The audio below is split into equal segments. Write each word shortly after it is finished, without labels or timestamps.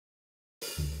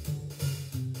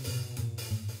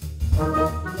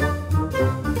Hello,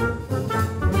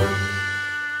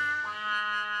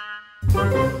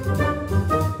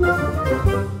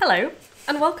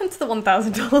 and welcome to the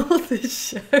 $1,000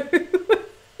 show.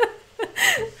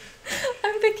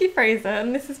 I'm Vicky Fraser,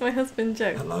 and this is my husband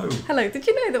Joe. Hello. Hello. Did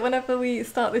you know that whenever we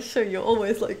start this show, you're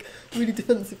always like really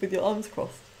defensive with your arms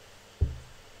crossed?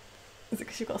 Is it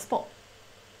because you've got a spot?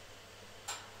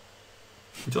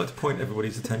 Would you like to point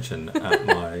everybody's attention at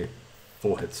my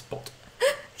forehead spot?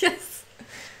 Yes.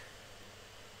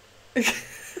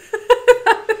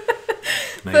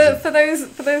 Amazing.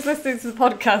 For those listening to the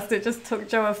podcast, it just took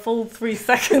Joe a full 3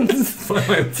 seconds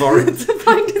My own forehead. to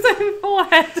find his own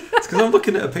forehead. It's because I'm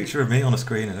looking at a picture of me on a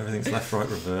screen and everything's left, right,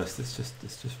 reversed. It's just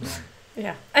wrong.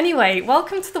 Yeah. Anyway,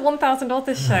 welcome to the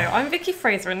 $1,000 show. I'm Vicky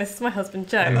Fraser, and this is my husband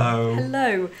Joe. Hello.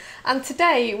 Hello. And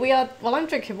today we are. Well, I'm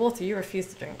drinking water. You refuse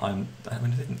to drink. I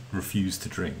didn't refuse to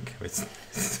drink.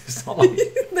 It's not like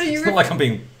No, it's not like I'm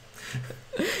being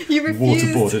you refused.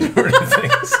 waterboarded or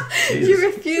anything. You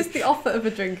refused the offer of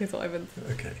a drink, is what I meant.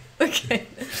 Okay. Okay.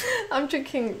 I'm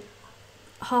drinking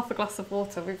half a glass of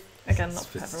water. We've again not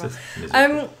for It's everyone. just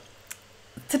miserable.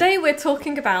 Today we're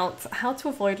talking about how to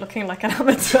avoid looking like an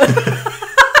amateur.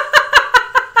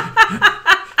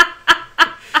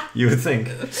 You would think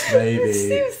maybe. It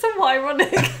seems somewhat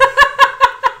ironic.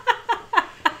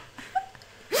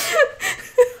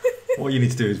 What you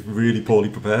need to do is really poorly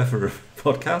prepare for a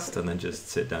podcast and then just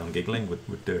sit down giggling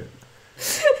would do it.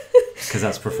 Because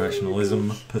that's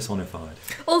professionalism personified.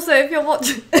 Also, if you're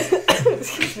watching,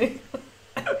 excuse me,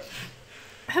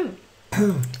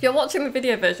 if you're watching the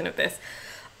video version of this,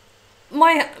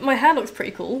 my hair looks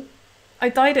pretty cool. I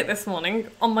dyed it this morning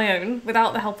on my own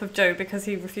without the help of Joe because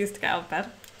he refused to get out of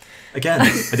bed. Again,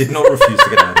 I did not refuse to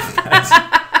get out of bed.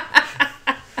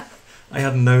 I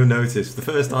had no notice. The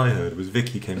first I heard was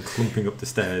Vicky came clumping up the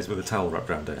stairs with a towel wrapped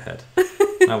around her head.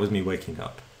 That was me waking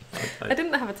up. I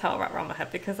didn't have a towel wrapped around my head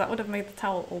because that would have made the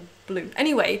towel all blue.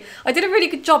 Anyway, I did a really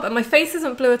good job and my face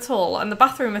isn't blue at all and the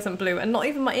bathroom isn't blue and not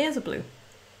even my ears are blue.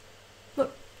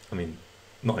 Look. I mean,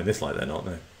 not in this light they're not,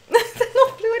 no. They're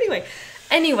not blue anyway.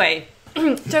 Anyway,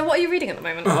 Joe, what are you reading at the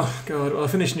moment? Oh, God. Well, I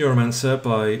finished Neuromancer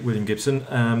by William Gibson.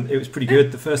 It was pretty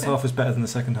good. The first half was better than the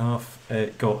second half.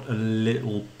 It got a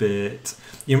little bit...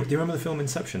 Do you remember the film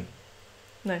Inception?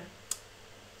 No.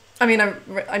 I mean, I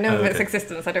know of its okay.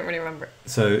 existence. I don't really remember it.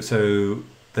 So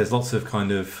there's lots of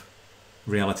kind of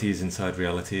realities inside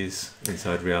realities,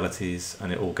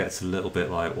 and it all gets a little bit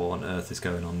like, what on earth is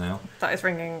going on now? That is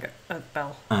ringing a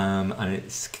bell. And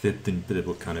it's the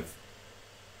book kind of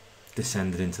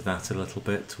descended into that a little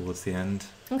bit towards the end.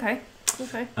 Okay.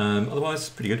 Otherwise,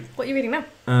 pretty good. What are you reading now?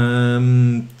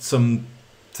 Some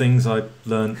things I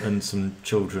learnt and some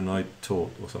children I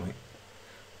taught or something.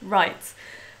 Right.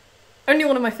 Only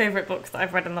one of my favourite books that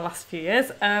I've read in the last few years.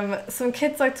 Some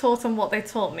Kids I Taught and What They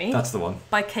Taught Me. That's the one.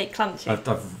 By Kate Clancy. I've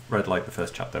read like the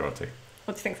first chapter or two.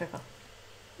 What do you think so far?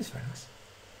 It's very nice.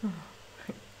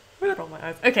 I roll my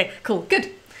eyes. Okay, cool,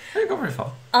 good. I didn't go very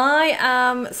far. I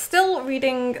am still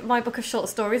reading my book of short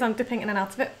stories. I'm dipping in and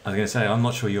out of it. I was going to say, I'm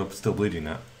not sure you're still reading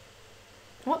that.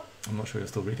 What? I'm not sure you're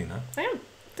still reading that. I am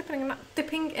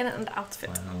dipping in and out of it.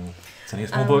 Well, it's only a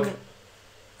small book.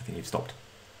 I think you've stopped.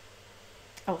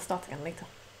 I will start again later.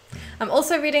 I'm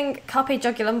also reading Carpe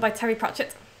Jugulum by Terry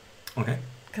Pratchett. Okay.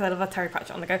 Because I love a Terry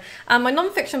Pratchett on the go. And my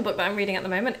non-fiction book that I'm reading at the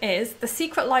moment is The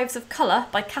Secret Lives of Colour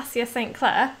by Cassia St.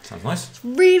 Clair. Sounds nice. It's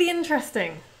really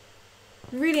interesting.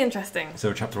 Really interesting. Is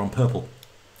there a chapter on purple?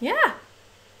 Yeah.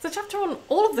 It's a chapter on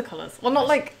all of the colours. Well, not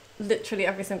like literally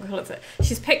every single colour.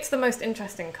 She's picked the most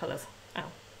interesting colours. Ow.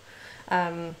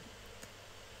 And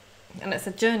it's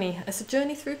a journey. It's a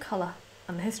journey through colour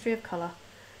and the history of colour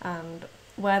and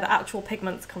where the actual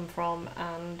pigments come from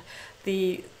and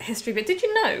the history. But did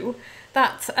you know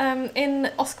that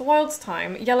in Oscar Wilde's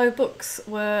time, yellow books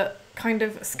were kind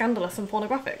of scandalous and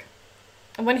pornographic?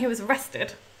 And when he was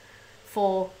arrested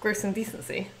for gross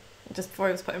indecency, just before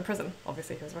he was put in prison,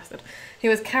 obviously he was arrested, he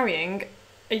was carrying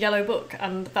a yellow book,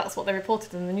 and that's what they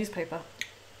reported in the newspaper.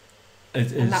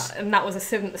 And that was a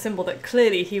symbol that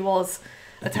clearly he was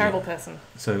a terrible person.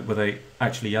 So were they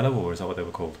actually yellow, or is that what they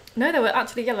were called? No, they were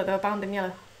actually yellow. They were bound in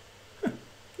yellow.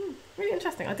 Really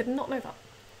interesting. I did not know that.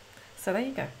 So there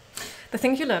you go. The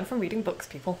things you learn from reading books,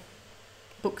 people.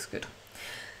 Books good.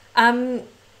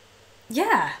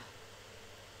 Yeah.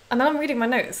 And then I'm reading my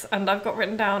notes, and I've got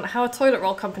written down how a toilet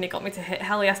roll company got me to hit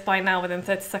hell yes by now within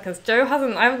 30 seconds. I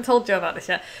haven't told Joe about this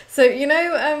yet. So, you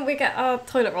know, we get our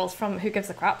toilet rolls from Who Gives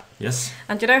a Crap? Yes.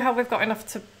 And do you know how we've got enough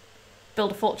to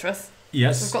build a fortress?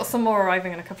 Yes. We've got some more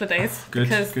arriving in a couple of days. Good,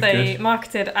 because they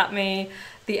marketed at me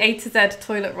the A to Z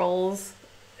toilet rolls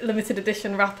limited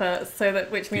edition wrapper,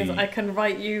 which means The I can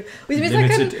write you. Which means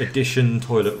limited edition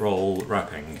toilet roll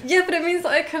wrapping. Yeah, but it means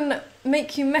that I can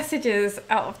make you messages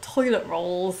out of toilet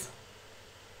rolls.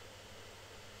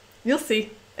 You'll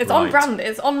see. It's on Right. brand.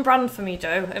 It's on brand for me,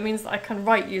 Joe. It means that I can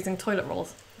write using toilet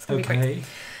rolls. It's gonna be great. Okay.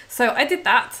 So I did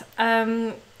that.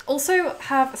 Also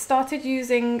have started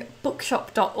using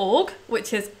bookshop.org,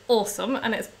 which is awesome,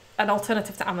 and it's an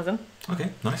alternative to Amazon.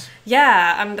 Okay, nice.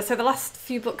 Yeah, and so the last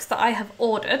few books that I have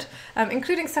ordered,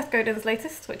 including Seth Godin's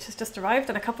latest, which has just arrived,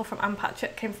 and a couple from Anne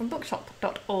Patchett, came from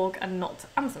bookshop.org and not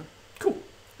Amazon. Cool.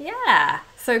 Yeah,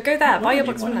 so go there, buy your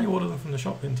books Why from don't there. you order them from the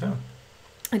shop in town?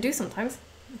 I do sometimes.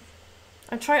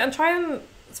 I try and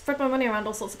spread my money around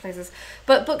all sorts of places.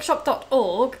 But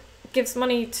bookshop.org gives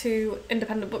money to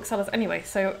independent booksellers anyway,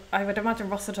 so I would imagine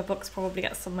Rossiter Books probably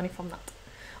gets some money from that.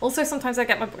 Also, sometimes I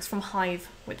get my books from Hive,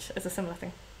 which is a similar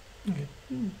thing. Okay.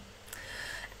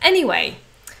 Anyway,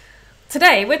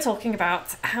 today we're talking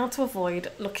about how to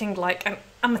avoid looking like an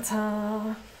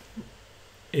amateur.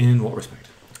 In what respect?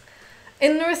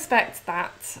 In the respect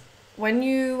that when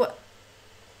you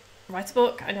write a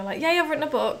book and you're like, yay, I've written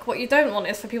a book, what you don't want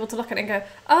is for people to look at it and go,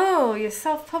 oh, you're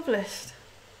self-published.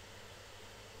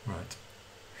 Right.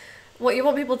 What you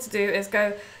want people to do is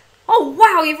go, oh,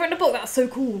 wow, you've written a book, that's so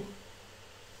cool.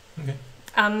 Okay.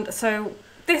 And so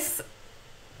this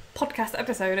podcast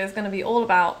episode is going to be all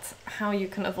about how you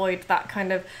can avoid that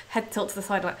kind of head tilt to the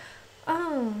side, like,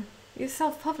 oh, you're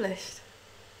self-published.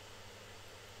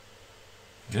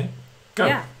 Okay. Go.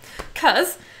 Yeah,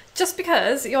 just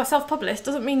because you're self-published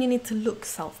doesn't mean you need to look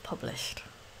self-published.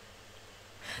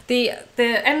 The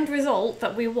end result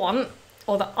that we want,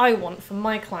 or that I want for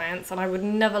my clients, and I would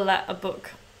never let a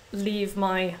book leave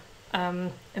my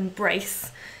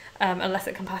embrace unless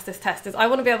it can pass this test, is I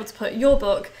want to be able to put your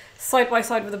book side by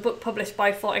side with a book published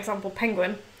by, for example,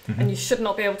 Penguin, and you should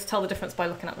not be able to tell the difference by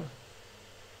looking at them.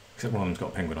 Except one of them's got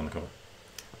a penguin on the cover.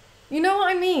 You know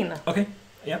what I mean? Okay.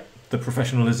 Yep. The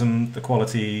professionalism, the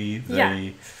quality, the... Yeah.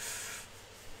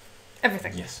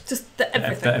 Everything. Yes. Just the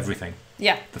everything. The everything.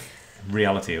 Yeah. The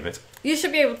reality of it. You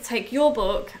should be able to take your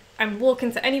book and walk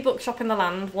into any bookshop in the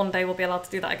land, one day we'll be allowed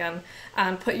to do that again,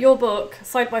 and put your book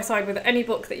side by side with any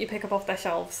book that you pick up off their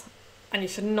shelves, and you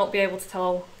should not be able to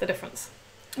tell the difference.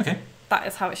 Okay. That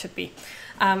is how it should be.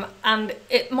 And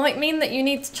it might mean that you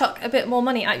need to chuck a bit more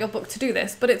money at your book to do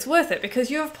this, but it's worth it because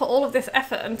you have put all of this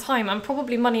effort and time and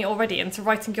probably money already into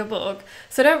writing your book,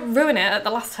 so don't ruin it at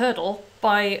the last hurdle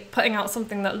by putting out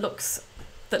something that looks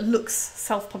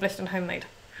self-published and homemade.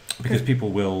 Because people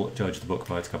will judge the book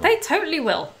by its cover. They totally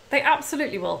will. They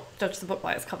absolutely will judge the book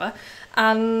by its cover.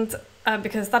 And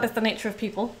because that is the nature of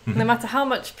people. No matter how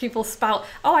much people spout,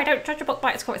 oh, I don't judge a book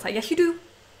by its cover. It's like, yes, you do.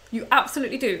 You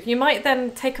absolutely do. You might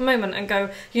then take a moment and go,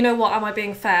 you know what, am I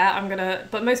being fair?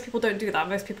 But most people don't do that.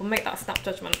 Most people make that snap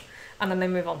judgment and then they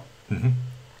move on.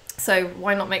 So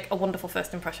why not make a wonderful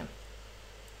first impression?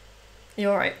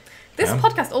 You're all right. This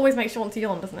podcast always makes you want to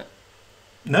yawn, doesn't it?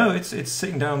 No, it's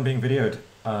sitting down being videoed.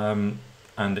 And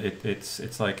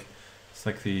it's like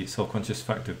the self-conscious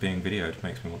fact of being videoed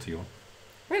makes me want to yawn.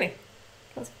 Really?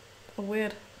 That's a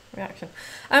weird reaction.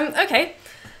 Okay.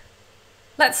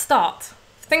 Let's start.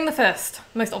 Thing the first,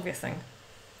 most obvious thing.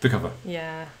 The cover.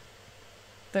 Yeah.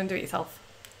 Don't do it yourself.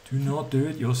 Do not do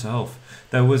it yourself.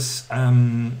 There was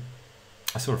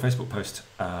I saw a Facebook post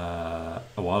a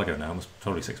while ago now, almost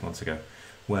probably 6 months ago,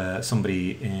 where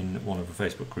somebody in one of the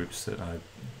Facebook groups that I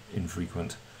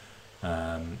infrequent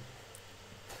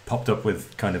popped up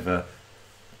with kind of a,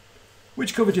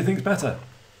 which cover do you think is better?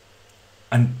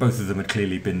 And both of them had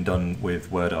clearly been done with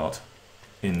word art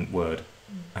in Word,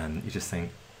 and you just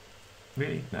think,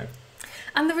 really? No.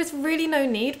 And there is really no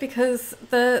need because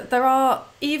there are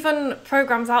even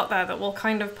programs out there that will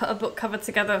kind of put a book cover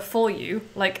together for you,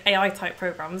 like AI type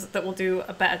programs that will do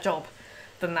a better job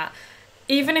than that.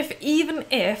 Even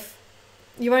if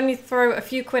you only throw a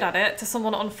few quid at it to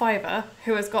someone on Fiverr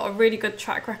who has got a really good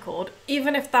track record,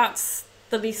 even if that's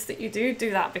the least that you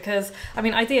do that, because, I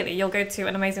mean, ideally you'll go to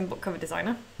an amazing book cover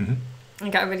designer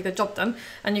and get a really good job done,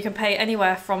 and you can pay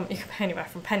anywhere from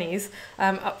pennies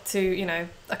up to, you know,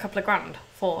 a couple of grand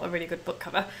for a really good book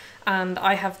cover. And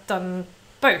I have done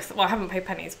both. Well, I haven't paid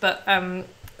pennies, but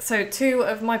so two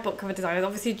of my book cover designers,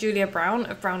 obviously Julia Brown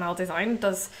of Brown Owl Design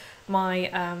does my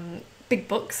big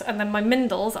books, and then my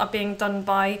Mindles are being done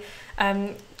by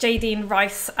Jadine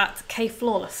Rice at K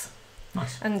Flawless.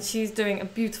 Nice. And she's doing a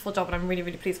beautiful job, and I'm really,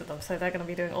 really pleased with them. So they're going to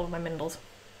be doing all of my Mindles.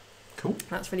 Cool.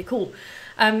 That's really cool.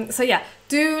 So yeah,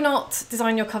 do not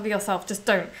design your cover yourself. Just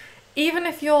don't. Even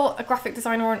if you're a graphic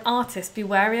designer or an artist, be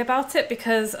wary about it,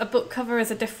 because a book cover is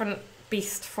a different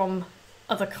beast from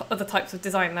other types of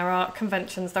design. There are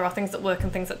conventions, there are things that work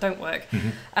and things that don't work.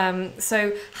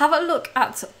 So have a look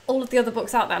at all of the other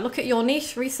books out there. Look at your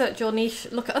niche, research your niche,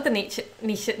 look at other niches, I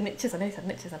know you said niches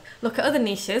then. Look at other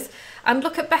niches, and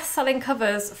look at best-selling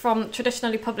covers from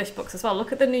traditionally published books as well.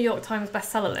 Look at the New York Times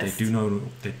bestseller list.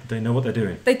 They know what they're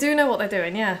doing. They do know what they're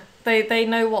doing, yeah. They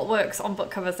know what works on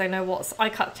book covers, they know what's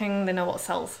eye-catching, they know what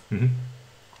sells.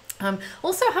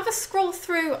 Also, have a scroll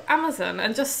through Amazon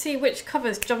and just see which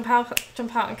covers jump out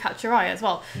and catch your eye as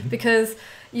well, because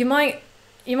you might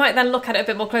then look at it a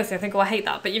bit more closely and think, oh, I hate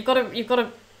that, but you've got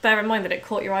to bear in mind that it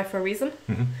caught your eye for a reason,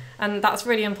 and that's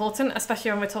really important, especially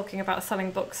when we're talking about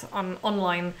selling books on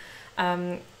online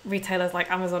retailers like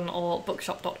Amazon or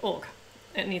bookshop.org.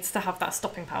 It needs to have that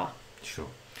stopping power. Sure.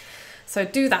 So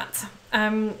do that.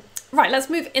 Right, let's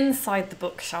move inside the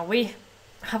book, shall we?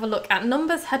 Have a look at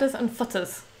numbers, headers, and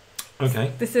footers.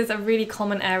 Okay. This is a really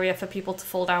common area for people to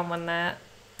fall down when they're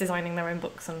designing their own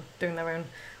books and doing their own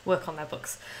work on their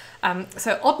books.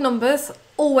 So odd numbers,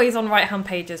 always on right-hand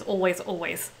pages,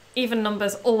 always. Even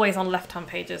numbers, always on left-hand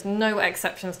pages. No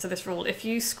exceptions to this rule. If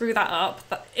you screw that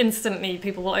up, instantly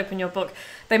people will open your book.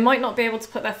 They might not be able to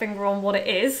put their finger on what it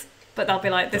is, but they'll be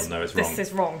like, this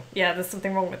is wrong. Yeah, there's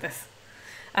something wrong with this.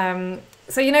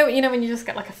 So you know when you just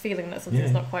get like a feeling that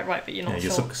something's not quite right, but you're not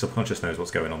sure. Your subconscious knows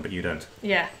what's going on, but you don't.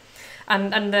 Yeah.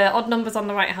 And the odd numbers on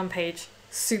the right-hand page,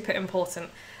 super important.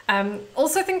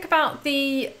 Also think about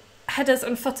the headers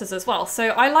and footers as well. So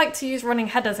I like to use running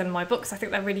headers in my books. I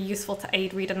think they're really useful to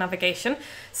aid reader navigation.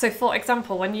 So for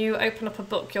example, when you open up a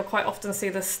book, you'll quite often see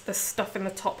this stuff in the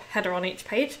top header on each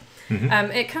page.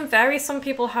 It can vary. Some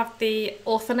people have the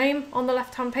author name on the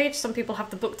left-hand page. Some people have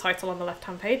the book title on the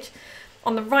left-hand page.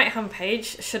 On the right-hand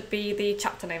page should be the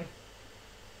chapter name.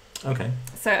 Okay.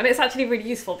 So, and it's actually really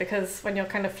useful because when you're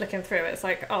kind of flicking through, it's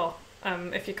like,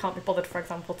 if you can't be bothered, for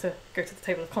example, to go to the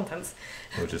table of contents.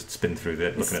 Or just spin through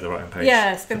looking at the right-hand page.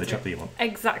 Yeah, spin for the through. chapter you want.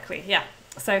 Exactly, yeah.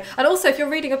 So, and also if you're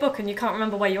reading a book and you can't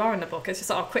remember where you are in the book, it's just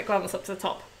a quick glance up to the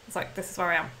top. It's like, this is where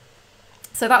I am.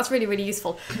 So that's really, really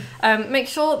useful. Make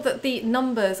sure that the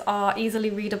numbers are easily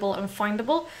readable and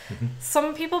findable.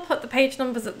 Some people put the page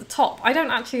numbers at the top. I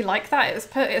don't actually like that.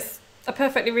 It's a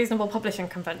perfectly reasonable publishing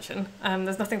convention.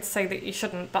 There's nothing to say that you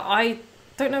shouldn't, but I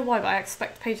don't know why, but I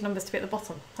expect page numbers to be at the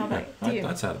bottom. Do you?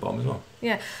 I'd say at the bottom as well.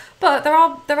 Yeah, but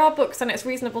there are books and it's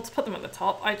reasonable to put them at the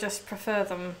top. I just prefer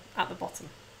them at the bottom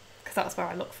because that's where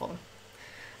I look for them.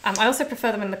 I also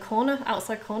prefer them in the corner,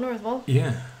 outside corner as well.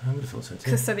 Yeah, I would have thought so too.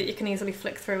 Just so that you can easily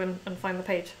flick through and find the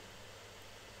page.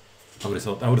 I would have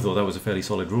thought that was a fairly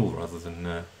solid rule rather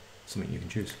than something you can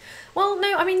choose. Well,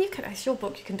 no, I mean it's your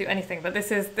book, you can do anything, but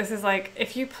this is like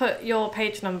if you put your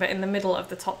page number in the middle of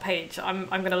the top page, I'm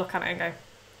going to look at it and go,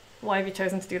 why have you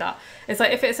chosen to do that? It's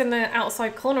like if it's in the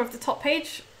outside corner of the top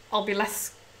page, I'll be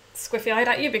less squiffy-eyed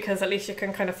at you because at least you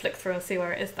can kind of flick through and see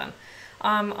where it is then.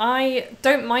 I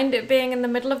don't mind it being in the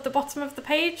middle of the bottom of the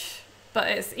page, but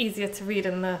it's easier to read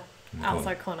in the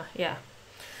outside corner. Yeah.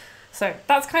 So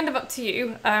that's kind of up to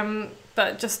you,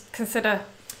 but just consider.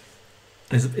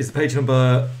 Is the page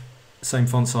number same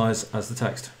font size as the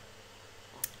text?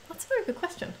 That's a very good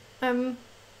question.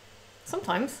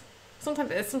 Sometimes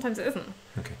it is, sometimes it isn't.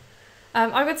 Okay.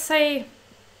 I would say,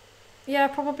 yeah,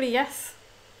 probably yes.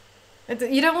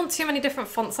 You don't want too many different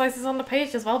font sizes on the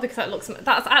page as well because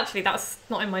that's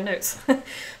not in my notes,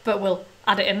 but we'll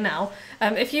add it in now.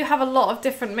 If you have a lot of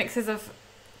different mixes of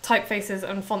typefaces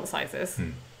and font sizes,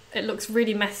 it looks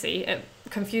really messy, it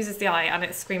confuses the eye and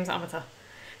it screams amateur.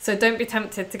 So don't be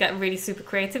tempted to get really super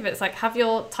creative. It's like have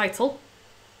your title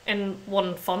in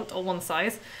one font or one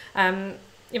size.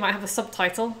 You might have a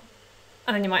subtitle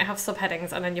and then you might have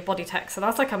subheadings and then your body text. So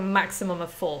that's like a maximum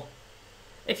of 4.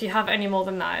 If you have any more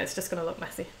than that, it's just going to look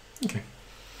messy. Okay.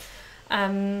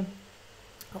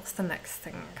 What's the next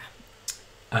thing?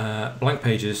 Blank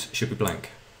pages should be blank.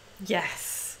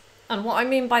 Yes. And what I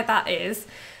mean by that is,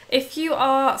 if you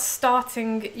are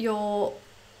starting your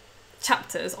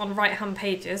chapters on right-hand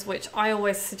pages, which I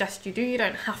always suggest you do, you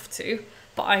don't have to,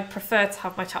 but I prefer to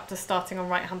have my chapters starting on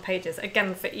right-hand pages,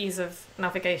 again, for ease of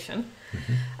navigation.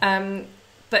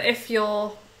 But if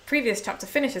your previous chapter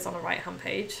finishes on a right-hand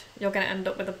page, you're going to end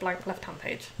up with a blank left-hand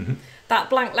page. That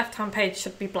blank left-hand page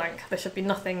should be blank. There should be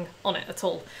nothing on it at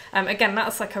all. Again,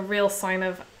 that's like a real sign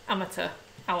of amateur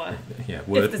hour. Yeah,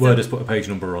 Word has put a page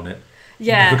number on it.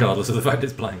 Yeah. Regardless of the fact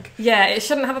it's blank. Yeah, it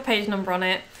shouldn't have a page number on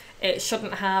it. It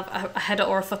shouldn't have a header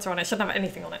or a footer on it. It shouldn't have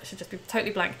anything on it. It should just be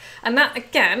totally blank. And that,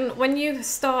 again, when you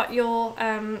start your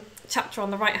chapter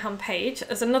on the right-hand page,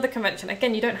 as another convention,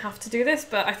 again, you don't have to do this,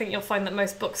 but I think you'll find that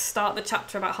most books start the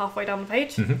chapter about halfway down the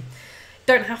page.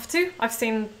 Don't have to. I've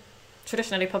seen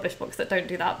traditionally published books that don't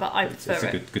do that, but I prefer it's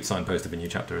a it. good signpost of a new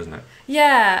chapter, isn't it?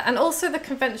 Yeah, and also the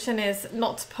convention is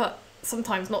not to put,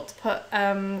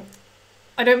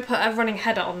 I don't put a running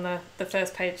header on the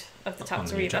first page of the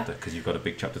chapter either. Because you've got a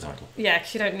big chapter title. Yeah,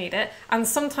 because you don't need it. And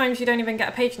sometimes you don't even get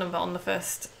a page number on the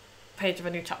first page of a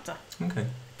new chapter. Okay.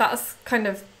 That's kind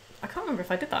of, I can't remember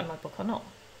if I did that in my book or not.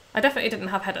 I definitely didn't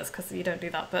have headers because you don't do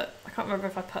that, but I can't remember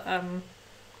if I put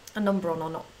a number on or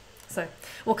not. So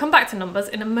we'll come back to numbers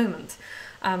in a moment.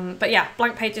 But yeah,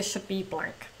 blank pages should be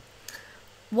blank.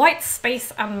 White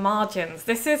space and margins.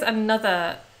 This is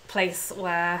another place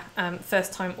where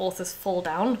first-time authors fall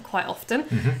down quite often.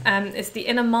 It's the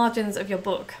inner margins of your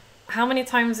book. How many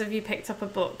times have you picked up a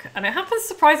book? And it happens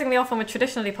surprisingly often with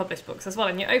traditionally published books as well.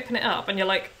 And you open it up and you're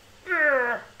like,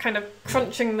 kind of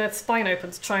crunching the spine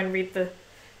open to try and read the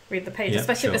page,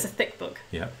 especially if it's a thick book.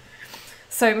 Yeah.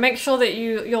 So make sure that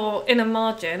your inner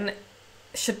margin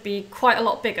should be quite a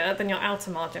lot bigger than your outer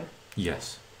margin.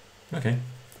 Yes. Okay.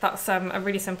 That's a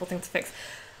really simple thing to fix.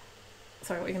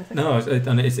 Sorry, what were you going to No, say?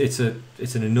 and it's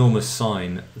an enormous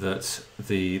sign that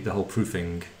the whole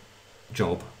proofing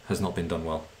job has not been done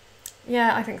well.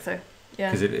 Yeah, I think so.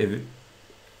 Yeah. Because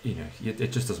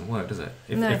it just doesn't work, does it?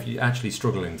 If you're actually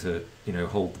struggling to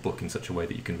hold the book in such a way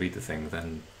that you can read the thing,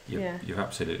 then you've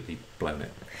absolutely blown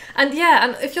it. And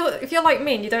if you're like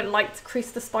me and you don't like to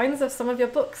crease the spines of some of your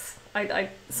books,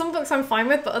 some books I'm fine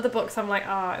with, but other books I'm like,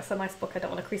 it's a nice book, I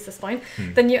don't want to crease the spine.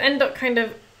 Then you end up kind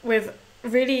of with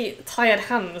really tired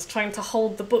hands trying to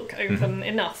hold the book open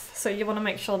enough. So you want to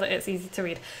make sure that it's easy to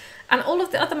read. And all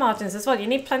of the other margins as well, you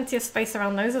need plenty of space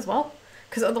around those as well,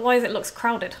 because otherwise it looks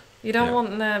crowded. You don't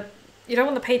want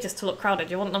the pages to look crowded.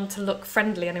 You want them to look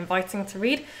friendly and inviting to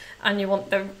read, and you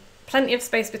want plenty of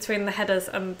space between the headers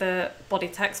and the body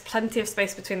text, plenty of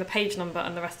space between the page number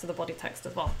and the rest of the body text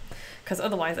as well, because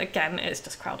otherwise, again, it's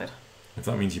just crowded. If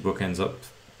that means your book ends up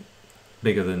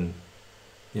bigger than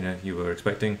you were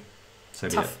expecting, so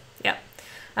be it. Tough, yeah.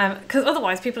 Because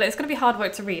otherwise, it's going to be hard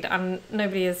work to read, and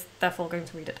nobody is therefore going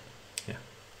to read it. Yeah.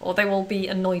 Or they will be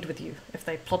annoyed with you if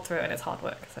they plod through it and it's hard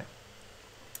work. So,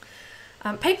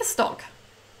 paper stock.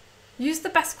 Use the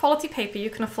best quality paper you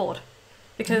can afford,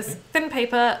 because thin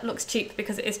paper looks cheap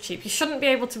because it is cheap. You shouldn't be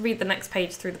able to read the next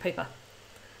page through the paper.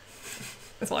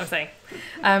 That's what I'm saying.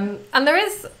 And there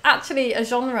is actually a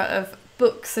genre of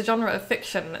books, a genre of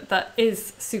fiction that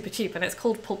is super cheap, and it's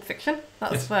called Pulp Fiction.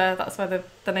 That's where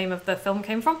the name of the film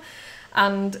came from,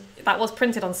 and that was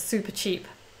printed on super cheap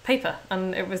paper,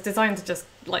 and it was designed to just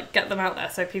like get them out there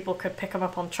so people could pick them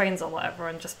up on trains or whatever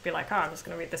and just be like, I'm just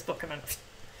going to read this book and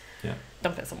then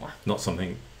dump it somewhere. Not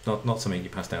something you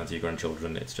pass down to your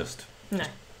grandchildren. It's just no.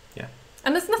 Yeah.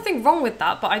 And there's nothing wrong with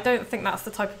that, but I don't think that's the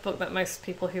type of book that most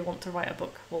people who want to write a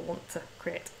book will want to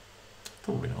create.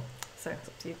 Probably not. So it's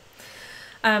up to you.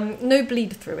 No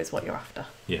bleed through is what you're after.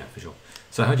 Yeah, for sure.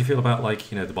 So how do you feel about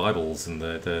the Bibles and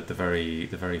the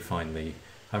very finely?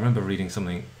 I remember reading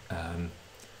something.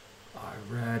 I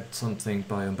read something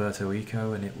by Umberto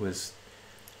Eco, and it was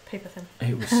paper thin.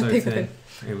 It was so Paper thin.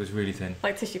 It was really thin.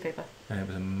 Like tissue paper. And it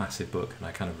was a massive book, and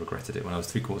I kind of regretted it. When I was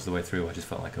 3/4 of the way through, I just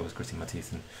felt like I was gritting my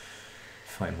teeth and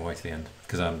fighting my way to the end,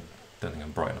 because I don't think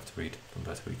I'm bright enough to read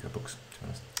Umberto Eco books, to be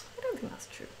honest. I don't think that's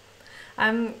true. I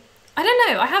don't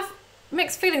know. I have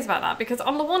mixed feelings about that, because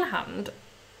on the one hand,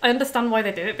 I understand why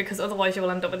they do it, because otherwise you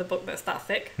will end up with a book that's that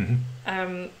thick.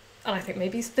 And I think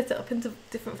maybe you split it up into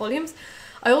different volumes.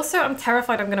 I also am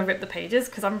terrified I'm going to rip the pages,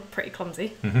 because I'm pretty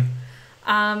clumsy.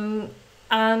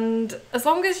 And as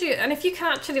long as if you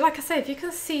can actually, like I say, if you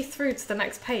can see through to the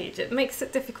next page, it makes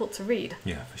it difficult to read.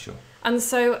 Yeah, for sure. And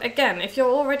so again, if you're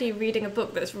already reading a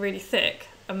book that's really thick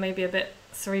and maybe a bit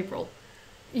cerebral,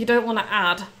 you don't want to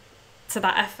add to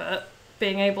that effort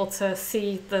being able to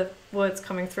see the words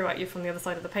coming through at you from the other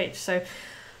side of the page. So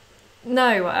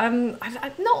no,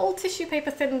 not all tissue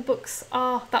paper thin books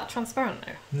are that transparent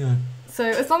though. No. So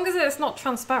as long as it's not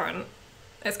transparent,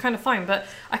 it's kind of fine. But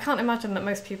I can't imagine that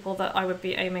most people that I would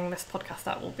be aiming this podcast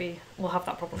at will have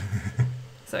that problem.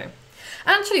 So,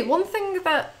 actually, one thing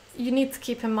that you need to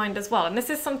keep in mind as well, and this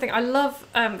is something I love,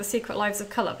 The Secret Lives of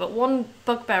Colour, but one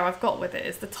bugbear I've got with it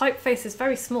is the typeface is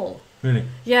very small. Really?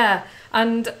 Yeah,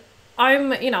 and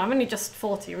I'm only just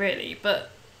 40 really,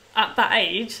 but at that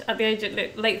age, at the age of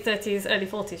late 30s, early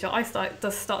 40s, your eyesight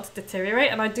does start to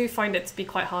deteriorate, and I do find it to be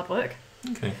quite hard work.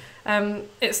 Okay.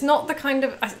 It's not the kind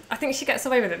of, I think she gets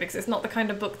away with it because it's not the kind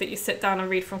of book that you sit down and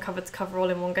read from cover to cover all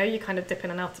in one go. You kind of dip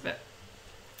in and out of it.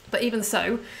 But even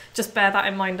so, just bear that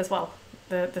in mind as well,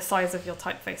 the size of your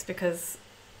typeface, because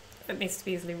it needs to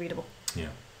be easily readable. Yeah.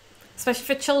 Especially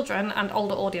for children and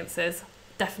older audiences,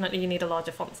 definitely you need a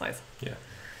larger font size. Yeah.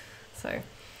 So,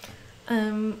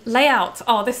 Layout.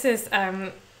 Oh, this is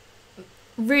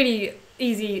really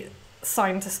easy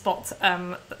sign to spot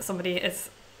that somebody is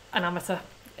an amateur.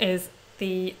 Is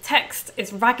the text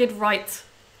is ragged right,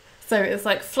 so it's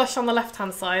like flush on the left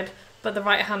hand side, but the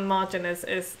right hand margin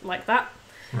is like that.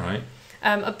 Right.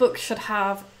 A book should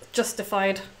have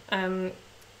justified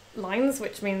lines,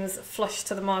 which means flush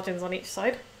to the margins on each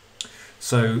side.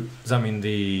 So does that mean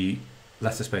the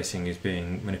letter spacing is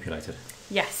being manipulated?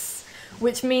 Yes,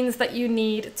 which means that you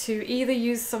need to either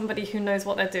use somebody who knows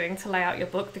what they're doing to lay out your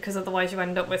book, because otherwise you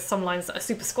end up with some lines that are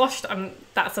super squashed, and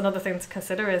that's another thing to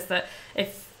consider, is that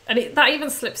that even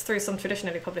slips through some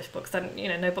traditionally published books, then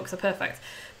no books are perfect.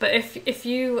 But if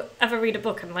you ever read a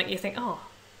book and you think, oh,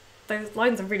 those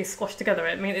lines are really squashed together,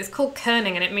 it's called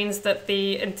kerning, and it means that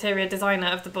the interior designer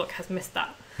of the book has missed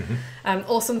that.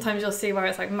 Mm-hmm. Or sometimes you'll see where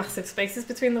it's like massive spaces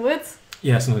between the words.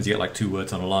 Yeah, sometimes you get like 2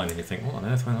 words on a line and you think, what on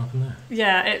earth went up in there?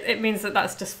 Yeah, it means that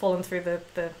that's just fallen through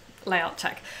the layout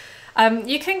check.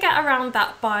 You can get around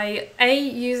that by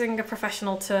using a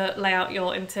professional to lay out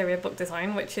your interior book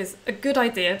design, which is a good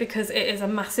idea because it is a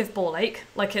massive ball ache.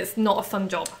 Like, it's not a fun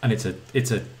job. And it's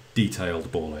a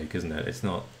detailed ball ache, isn't it? It's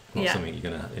not something you're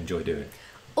going to enjoy doing.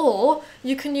 Or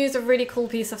you can use a really cool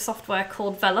piece of software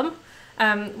called Vellum,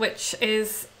 which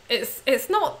is it's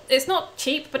not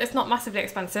cheap, but it's not massively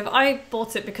expensive. I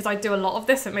bought it because I do a lot of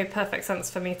this. It made perfect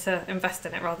sense for me to invest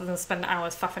in it rather than spend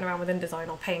hours faffing around with InDesign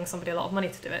or paying somebody a lot of money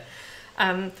to do it.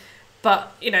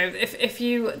 But if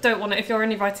you don't want to, if you're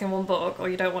only writing one book, or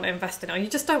you don't want to invest in it, or you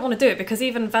just don't want to do it, because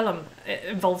even Vellum, it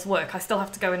involves work. I still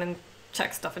have to go in and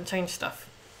check stuff and change stuff.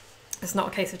 It's not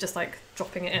a case of just like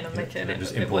dropping it in and making it.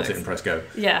 Just import it and press go.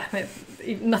 Yeah,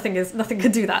 nothing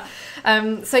can do that.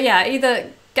 So yeah, either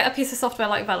get a piece of software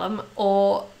like Vellum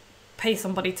or pay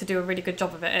somebody to do a really good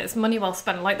job of it. It's money well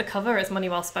spent. Like the cover, it's money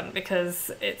well spent,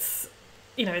 because it's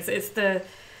the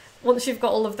once you've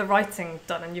got all of the writing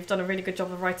done and you've done a really good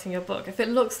job of writing your book, if it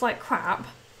looks like crap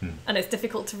and it's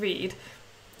difficult to read,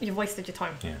 you've wasted your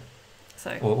time. Yeah.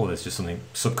 So or there's just something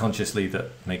subconsciously that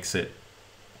makes it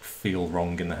feel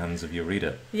wrong in the hands of your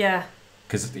reader. Yeah.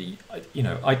 Because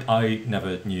I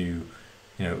never knew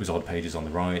it was odd pages on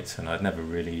the right, and I'd never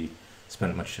really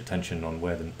spent much attention on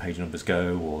where the page numbers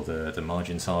go or the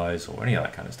margin size or any of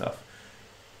that kind of stuff.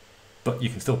 But you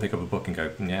can still pick up a book and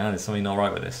go, yeah, there's something not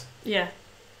right with this. Yeah.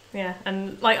 Yeah,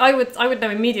 and like I would know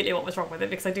immediately what was wrong with it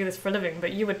because I do this for a living,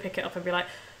 but you would pick it up and be like,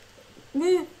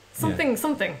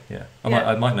 something. Yeah.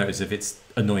 I might notice if it's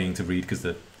annoying to read because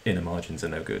the inner margins are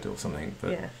no good or something.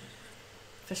 But yeah,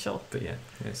 for sure. But yeah,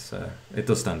 it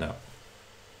does stand out.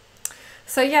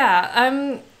 So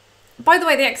yeah, by the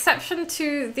way, the exception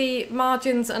to the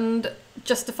margins and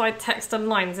justified text and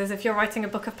lines is if you're writing a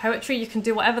book of poetry, you can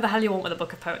do whatever the hell you want with a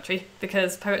book of poetry,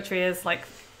 because poetry is like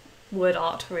word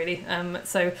art, really.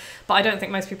 But I don't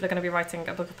think most people are going to be writing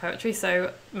a book of poetry,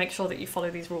 so make sure that you follow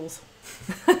these rules.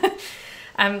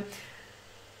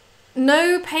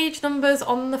 No page numbers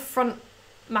on the front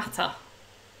matter.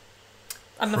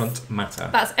 Matter.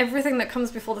 That's everything that comes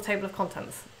before the table of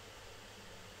contents.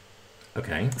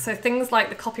 Okay. So things like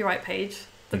the copyright page,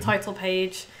 the title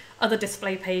page, other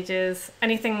display pages,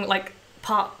 anything like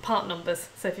part numbers.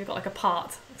 So if you've got like a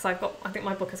part, so I think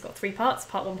my book has got 3 parts: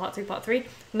 part 1, part 2, part 3.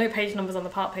 No page numbers on the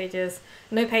part pages.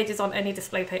 No pages on any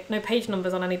display page. No page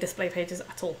numbers on any display pages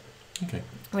at all. Okay.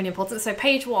 Really important. So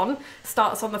page 1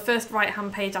 starts on the first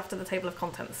right-hand page after the table of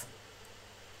contents.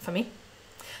 For me,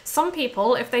 some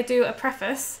people, if they do a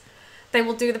preface, they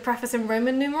will do the preface in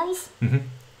Roman numerals. Mm-hmm.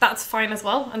 That's fine as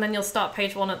well, and then you'll start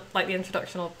page 1 at like the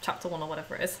introduction or chapter 1 or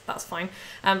whatever it is. That's fine,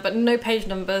 but no page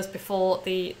numbers before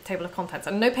the table of contents,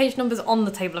 and no page numbers on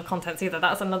the table of contents either.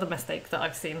 That's another mistake that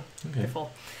I've seen before.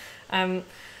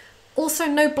 Also,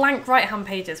 no blank right-hand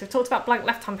pages. We've talked about blank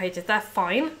left-hand pages. They're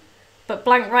fine, but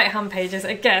blank right-hand pages,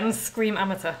 again, scream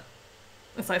amateur.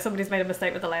 It's like somebody's made a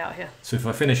mistake with the layout here. So if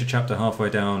I finish a chapter halfway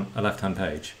down a left-hand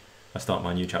page, I start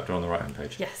my new chapter on the right-hand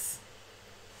page? Yes.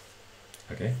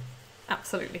 Okay.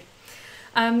 Absolutely.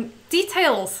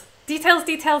 Details.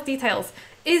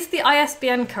 Is the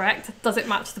ISBN correct? Does it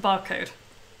match the barcode?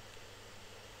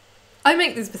 I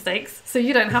make these mistakes, so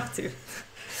you don't have to.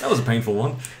 That was a painful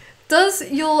one.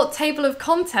 Does your table of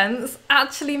contents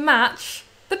actually match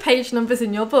the page numbers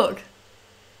in your book?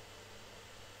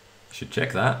 Should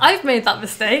check that. I've made that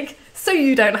mistake, so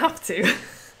you don't have to.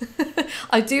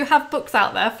 I do have books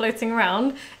out there floating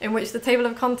around in which the table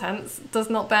of contents does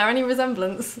not bear any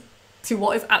resemblance to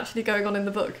what is actually going on in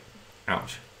the book.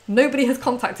 Ouch. Nobody has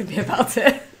contacted me about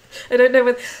it. I don't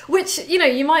know which,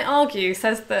 you might argue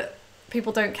says that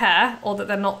people don't care or that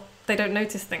they don't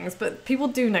notice things, but people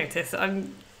do notice.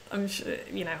 I'm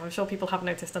sure people have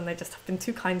noticed, and they just have been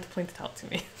too kind to point it out to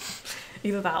me.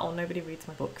 Either that, or nobody reads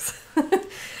my books.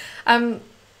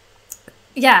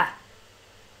 Yeah.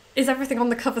 Is everything on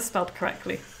the cover spelled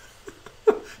correctly?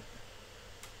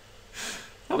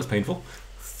 That was painful.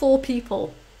 4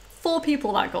 people. 4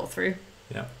 people that got through.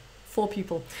 Yeah. 4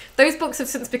 people. Those books have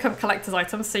since become collector's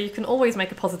items, so you can always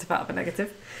make a positive out of a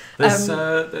negative. There's,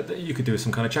 you could do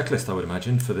some kind of checklist, I would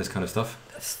imagine, for this kind of stuff.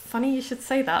 It's funny you should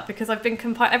say that, because I've been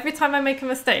every time I make a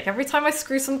mistake, every time I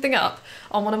screw something up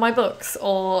on one of my books,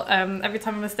 or every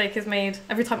time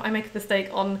I make a mistake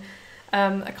on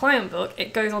a client book,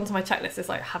 it goes onto my checklist. It's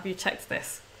like, have you checked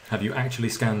this? Have you actually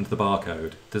scanned the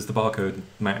barcode? Does the barcode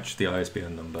match the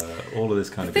ISBN number? All of this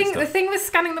kind of good stuff. The thing with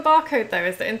scanning the barcode, though,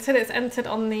 is that until it's entered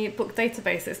on the book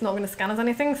database, it's not going to scan as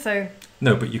anything, so...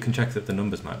 No, but you can check that the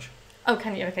numbers match. Oh,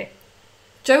 can you? Okay.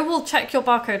 Joe will check your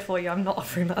barcode for you. I'm not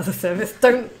offering that as a service.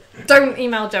 Don't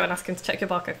email Joe and ask him to check your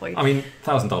barcode for you. I mean,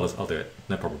 $1,000, I'll do it.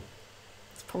 No problem.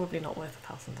 It's probably not worth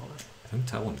 $1,000. Don't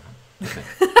tell them that. Okay.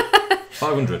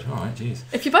 500. All right, jeez.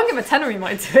 If you bung him a tenner, he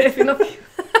might do it. If you're not...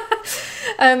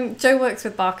 Joe works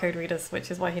with barcode readers,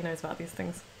 which is why he knows about these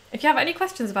things. If you have any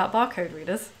questions about barcode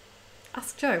readers,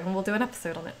 ask Joe and we'll do an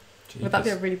episode on it. Jeepers. Would that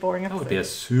be a really boring episode? That would be a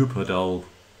super dull...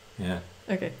 Yeah.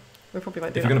 Okay. We probably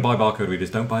won't do If you're going to buy barcode readers,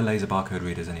 don't buy laser barcode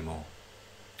readers anymore.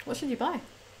 What should you buy?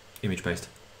 Image-based.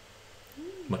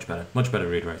 Much better. Much better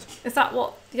read rates. Is that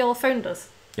what your phone does?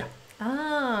 Yeah.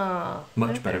 Ah.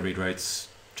 Much better read rates.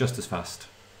 Just as fast.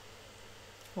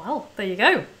 Well, there you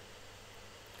go.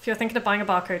 If you're thinking of buying a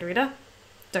barcode reader,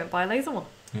 don't buy a laser one.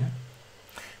 Yeah.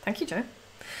 Thank you, Joe.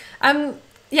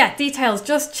 Yeah, details.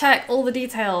 Just check all the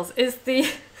details. Is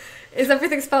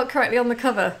everything spelled correctly on the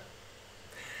cover?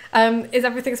 Is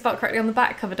everything spelled correctly on the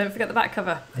back cover? Don't forget the back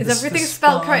cover. Is everything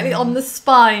spelled correctly on the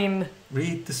spine?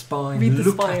 Read the spine.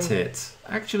 Look at it.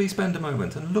 Actually spend a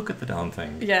moment and look at the darn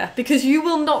thing. Yeah, because you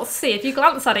will not see. If you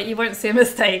glance at it, you won't see a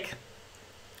mistake.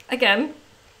 Again.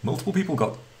 Multiple people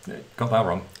got that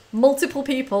wrong. Multiple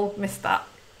people missed that.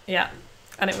 Yeah.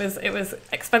 And it was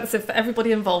expensive for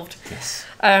everybody involved. Yes.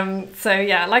 So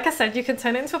yeah, like I said, you can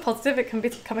turn it into a positive. It can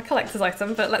become a collector's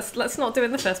item, but let's not do it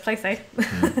in the first place, eh?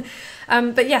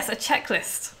 Mm. But yes, a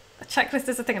checklist. A checklist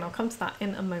is a thing, and I'll come to that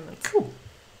in a moment. Cool.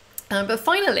 But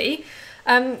finally,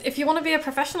 if you want to be a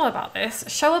professional about this,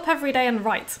 show up every day and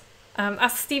write.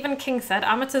 As Stephen King said,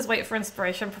 amateurs wait for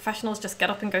inspiration, professionals just get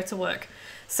up and go to work.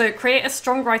 So create a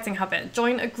strong writing habit.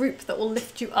 Join a group that will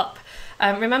lift you up.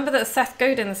 Remember that Seth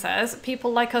Godin says,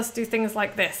 people like us do things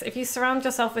like this. If you surround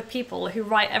yourself with people who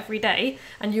write every day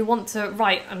and you want to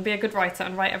write and be a good writer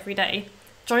and write every day,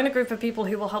 join a group of people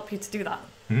who will help you to do that.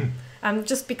 And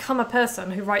just become a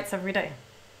person who writes every day.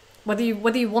 Whether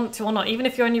you want to or not, even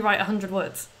if you only write 100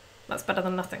 words, that's better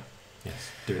than nothing.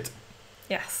 Yes, do it.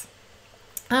 Yes.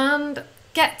 And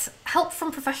get help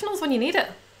from professionals when you need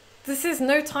it. This is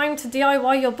no time to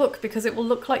DIY your book, because it will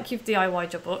look like you've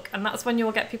DIY'd your book, and that's when you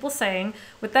will get people saying,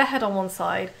 with their head on one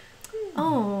side,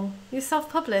 oh, you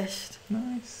self-published.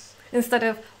 Nice. Instead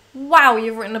of, wow,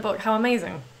 you've written a book, how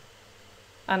amazing.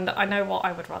 And I know what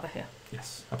I would rather hear.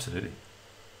 Yes, absolutely.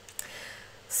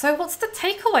 So what's the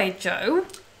takeaway, Joe?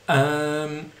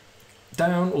 Download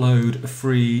a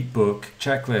free book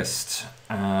checklist.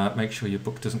 Make sure your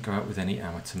book doesn't go out with any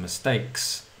amateur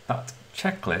mistakes. That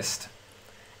checklist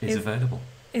is available.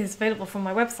 Is available from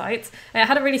my website. It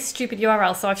had a really stupid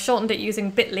URL, so I've shortened it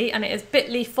using bit.ly, and it is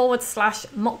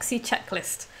bit.ly/Moxie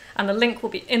checklist. And the link will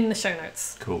be in the show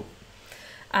notes. Cool.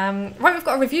 Right, we've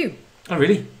got a review. Oh,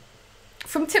 really?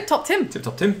 From Tip Top Tim. Tip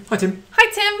Top Tim. Hi, Tim. Hi,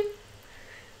 Tim.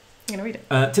 I'm going to read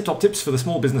it. Tip Top tips for the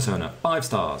small business owner. 5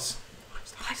 stars.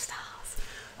 5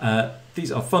 stars.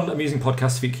 These are fun, amusing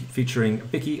podcasts featuring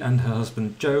Vicky and her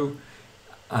husband Joe.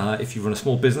 If you run a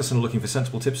small business and are looking for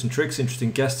sensible tips and tricks,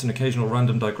 interesting guests, and occasional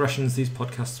random digressions, these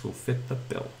podcasts will fit the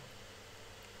bill.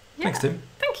 Yeah. Thanks, Tim.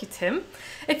 Thank you, Tim.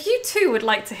 If you too would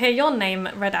like to hear your name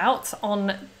read out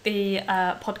on the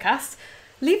podcast,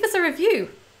 leave us a review.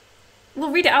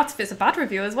 We'll read it out if it's a bad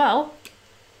review as well.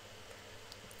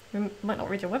 We might not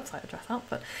read your website address out,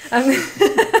 but...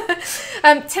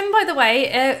 Tim, by the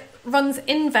way, runs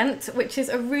Invent, which is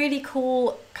a really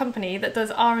cool company that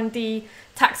does R&D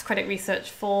tax credit research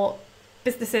for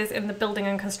businesses in the building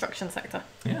and construction sector.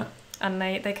 Yeah. And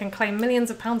they can claim millions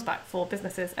of pounds back for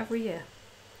businesses every year.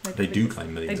 They do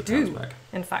claim millions of pounds back.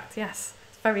 In fact, yes.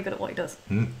 He's very good at what he does.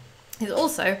 Mm. He's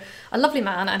also a lovely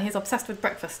man, and he's obsessed with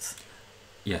breakfasts.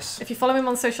 Yes. If you follow him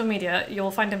on social media,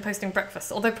 you'll find him posting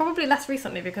breakfasts, although probably less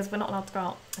recently because we're not allowed to go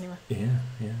out anywhere. Yeah.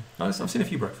 I've seen a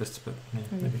few breakfasts, but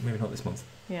maybe not this month.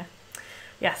 Yeah.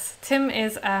 Yes. Tim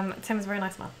is a very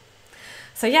nice man.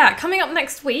 So yeah, coming up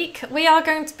next week, we are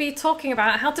going to be talking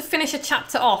about how to finish a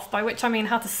chapter off, by which I mean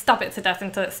how to stab it to death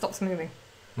until it stops moving.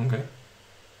 Okay.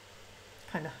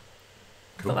 Kind of.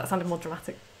 Cool. Thought that sounded more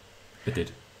dramatic. It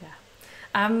did.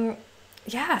 Yeah.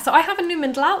 Yeah, so I have a new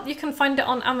Mindle out. You can find it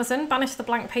on Amazon, Banish the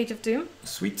Blank Page of Doom.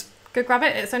 Sweet. Go grab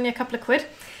it. It's only a couple of quid.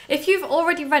 If you've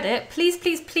already read it, please,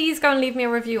 please, please go and leave me a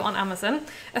review on Amazon,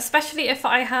 especially if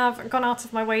I have gone out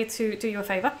of my way to do you a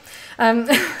favour.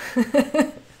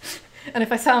 And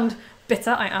if I sound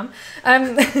bitter, I am.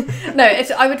 No,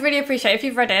 I would really appreciate, if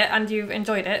you've read it and you've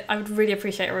enjoyed it, I would really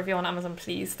appreciate a review on Amazon,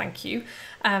 please. Thank you.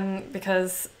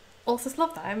 Because authors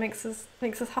love that. It makes us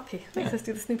happy. It makes us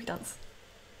do the Snoopy dance.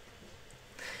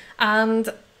 And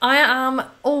I am...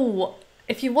 Oh,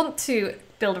 if you want to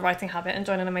build a writing habit and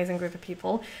join an amazing group of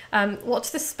people,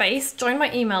 watch this space, join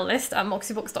my email list at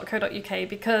moxiebooks.co.uk,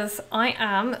 because I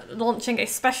am launching a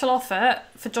special offer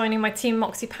for joining my Team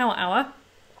Moxie Power Hour.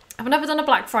 I've never done a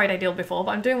Black Friday deal before, but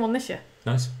I'm doing one this year.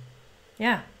 Nice.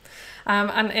 Yeah.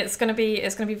 And it's going to be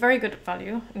very good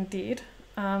value indeed.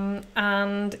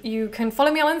 And you can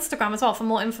follow me on Instagram as well for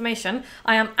more information.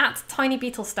 I am at Tiny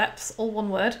Beetle Steps, all one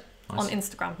word. Nice. On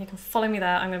Instagram. You can follow me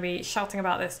there. I'm going to be shouting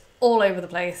about this all over the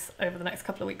place over the next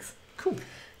couple of weeks. Cool.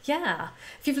 Yeah.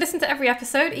 If you've listened to every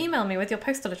episode, email me with your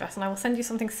postal address and I will send you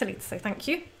something silly to say thank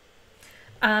you.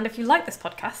 And if you like this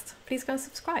podcast, please go and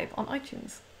subscribe on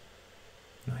iTunes.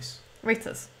 Nice. Rate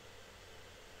us.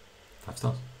 5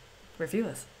 stars. Review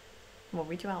us. We'll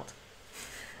read you out.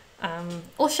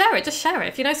 Or share it. Just share it.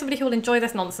 If you know somebody who will enjoy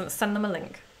this nonsense, send them a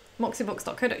link.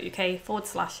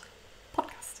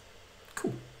 moxiebooks.co.uk/podcast.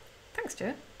 Cool. Thanks,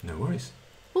 Joe. No worries.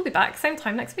 We'll be back same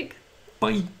time next week.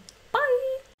 Bye. Bye.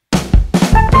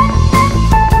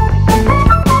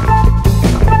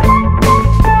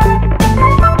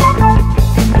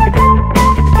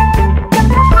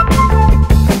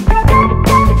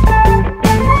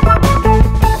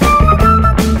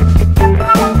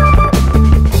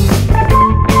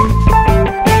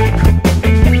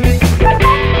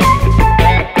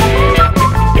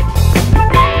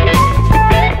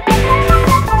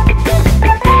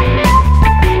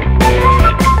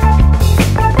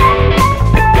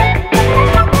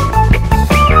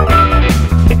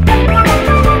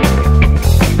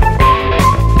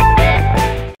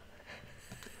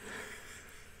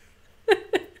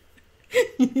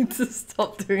 You need to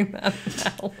stop doing that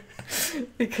now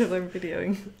because I'm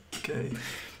videoing. Okay.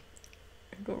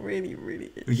 I've got really,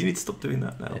 really itchy. You need to stop doing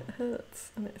that now. It hurts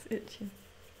and it's itchy.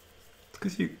 It's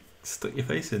because you stuck your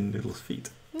face in Noodle's feet.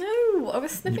 No, I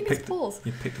was sniffing his paws.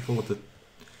 You picked up all of the...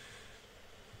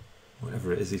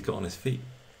 whatever it is he's got on his feet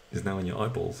is now in your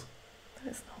eyeballs. No,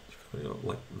 it's not. You've got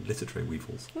like litter tray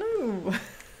weevils. No.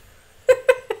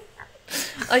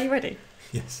 Are you ready?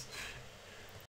 Yes.